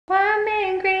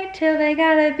till they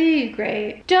gotta be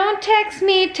great. Don't text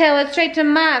me, tell it straight to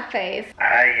my face.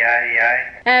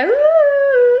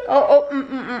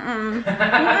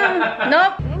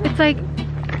 Nope. It's like,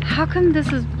 how come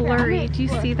this is blurry? Do you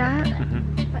see that?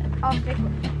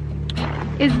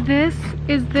 Is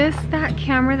this that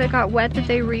camera that got wet that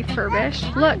they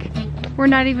refurbished? Look, we're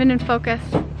not even in focus.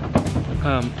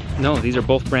 No, these are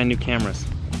both brand new cameras.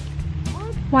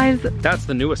 Why is it? That's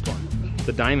the newest one.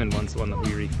 The diamond one's the one that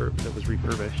was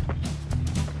refurbished.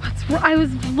 What's wrong? I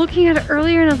was looking at it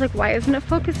earlier and I was like, why isn't it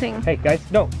focusing? Hey guys,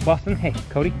 no, Boston, hey,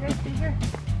 Cody.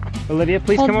 Olivia,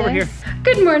 please come over here.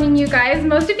 Good morning, you guys.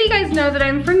 Most of you guys know that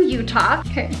I'm from Utah.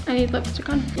 Okay, I need lipstick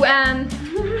on.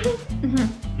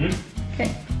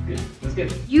 Okay. Good. That's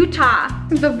good. Utah.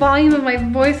 The volume of my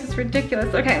voice is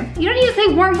ridiculous. Okay. You don't need to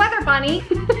say warm weather, Bonnie.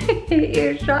 I hate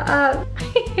you. Shut up. I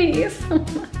hate you so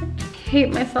much. I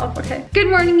hate myself. Okay. Good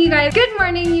morning, you guys. Good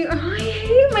morning, you. Oh, I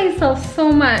hate myself so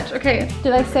much. Okay.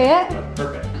 Did I say it?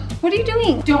 Perfect. What are you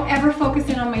doing? Don't ever focus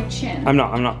in on my chin. I'm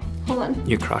not. Hold on.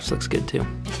 Your crotch looks good too.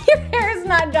 Your hair is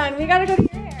not done. We gotta go to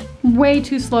your hair. Way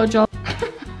too slow, Joel.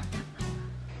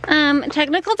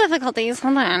 Technical difficulties.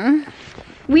 Hold on.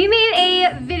 We made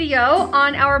a video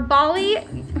on our Bali.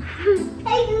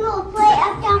 Hey Google, play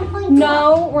up, down, point.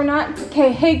 No, we're not.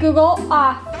 Okay, hey Google,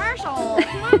 off. Commercial.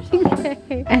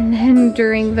 Okay. And then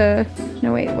during the,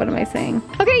 no wait, what am I saying?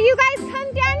 Okay, you guys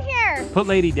come down here. Put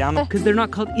lady down, because they're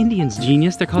not called Indians,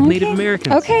 genius. They're called Native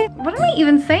Americans. Okay, what am I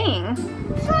even saying?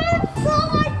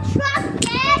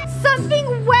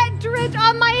 Something wet dripped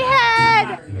on my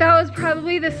head. That was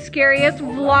probably the scariest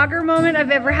vlogger moment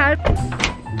I've ever had.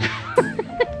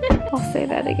 I'll say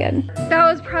that again. That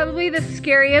was probably the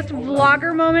scariest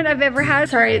vlogger moment I've ever had.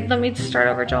 Sorry, let me start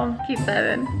over, Joel. Keep that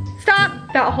in. Stop!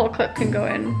 That whole clip can go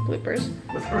in bloopers.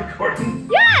 Was it recording?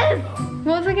 Yes!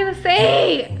 What was I gonna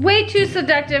say? Way too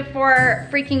seductive for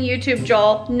freaking YouTube,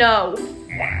 Joel. No.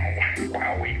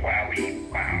 Wowie, wow.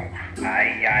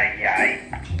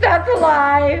 That's a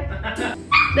lie.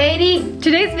 Lady,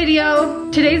 today's video,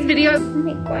 oh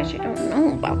my gosh, I don't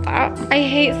know about that. I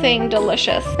hate saying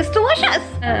delicious. It's delicious.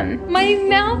 My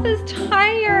mouth is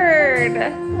tired. My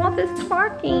mouth is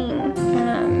talking.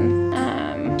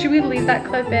 Should we leave that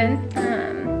clip in?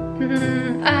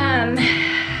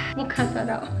 We'll cut that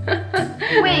out.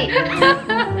 Wait.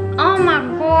 Oh my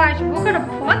gosh, we're gonna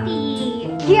potty.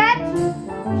 Get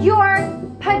your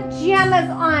pajamas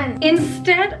on.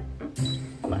 Instead,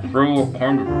 so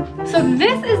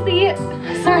this is the,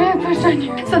 sorry, I pushed on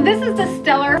you. So this is the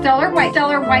stellar white.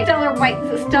 Is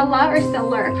it Stella or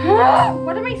stellar?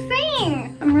 What am I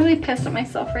saying? I'm really pissed at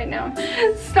myself right now.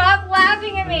 Stop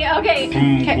laughing at me. Okay.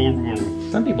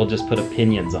 Some people just put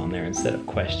opinions on there instead of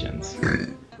questions.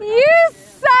 You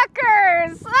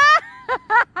suckers! Is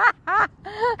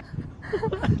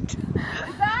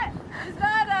that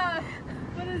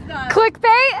what is that?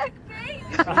 Clickbait?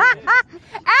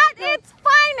 At its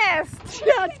finest!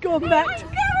 Let's go back. I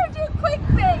never do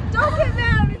clickbait! Don't get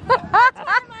mad! It's the one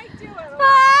time I do it!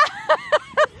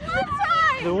 One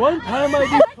time! The one time I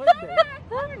do clickbait.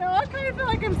 I don't know, I kind of feel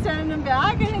like I'm standing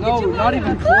back. No, not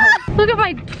even close. Look at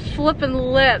my flippin'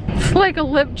 lip. It's like a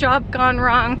lip job gone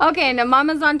wrong. Okay, now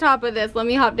Mama's on top of this. Let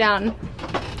me hop down.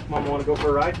 Mom, wanna go for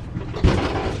a ride?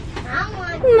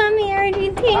 Mommy already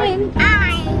did.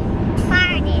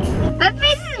 My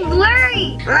face is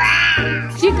blurry.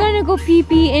 She's gonna go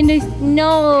pee-pee in the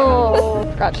snow.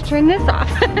 Forgot to turn this off.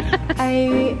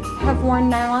 I have worn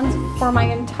nylons for my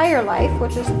entire life,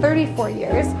 which is 34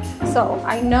 years. So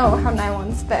I know how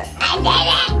nylons fit. I did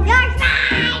it! You're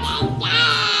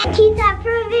fine! Keep that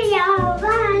for video,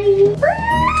 bye!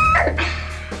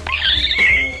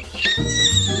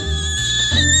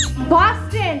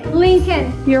 Boston,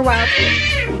 Lincoln, you're wild.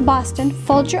 Boston,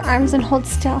 fold your arms and hold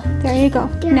still. There you go.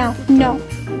 Now, no.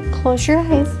 Close your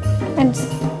eyes and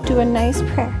do a nice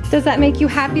prayer. Does that make you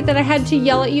happy that I had to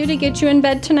yell at you to get you in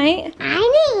bed tonight? I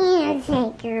didn't even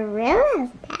say gorillas.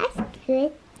 That's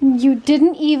good. You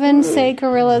didn't even say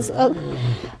gorillas.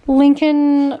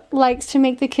 Lincoln likes to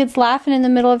make the kids laugh, and in the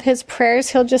middle of his prayers,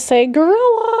 he'll just say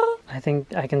gorilla. I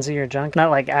think I can see your junk.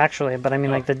 Not like actually, but I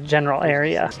mean like the general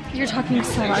area. You're talking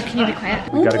so loud. Can you be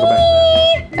quiet? We gotta go back.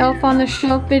 Elf on the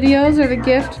Shelf videos are the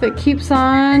gift that keeps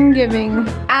on giving.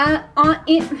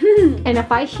 And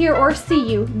if I hear or see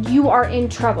you, you are in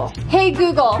trouble. Hey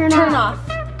Google, turn off.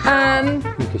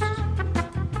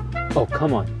 Oh,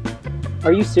 come on.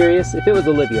 Are you serious? If it was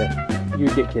Olivia,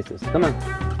 you'd get kisses. Come on.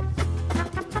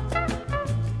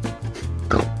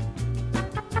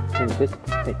 Kiss.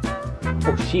 Hey.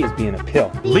 Oh, she is being a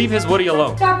pill. Leave his Woody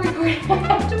alone. Stop recording. I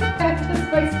have to practice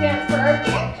my stance for our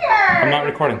picture. I'm not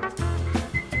recording.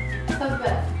 How's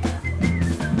this?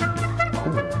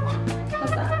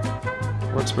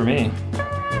 Works for me.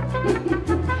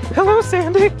 Hello,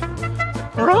 Sandy.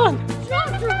 Run.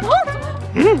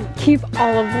 Keep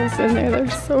all of those in there, they're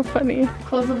so funny.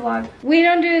 Close the vlog. We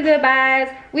don't do goodbyes,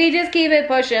 we just keep it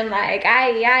pushing like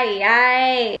aye, aye,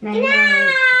 aye.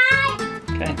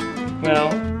 Okay.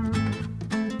 Well.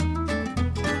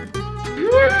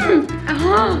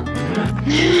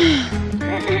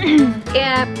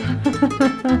 Yeah.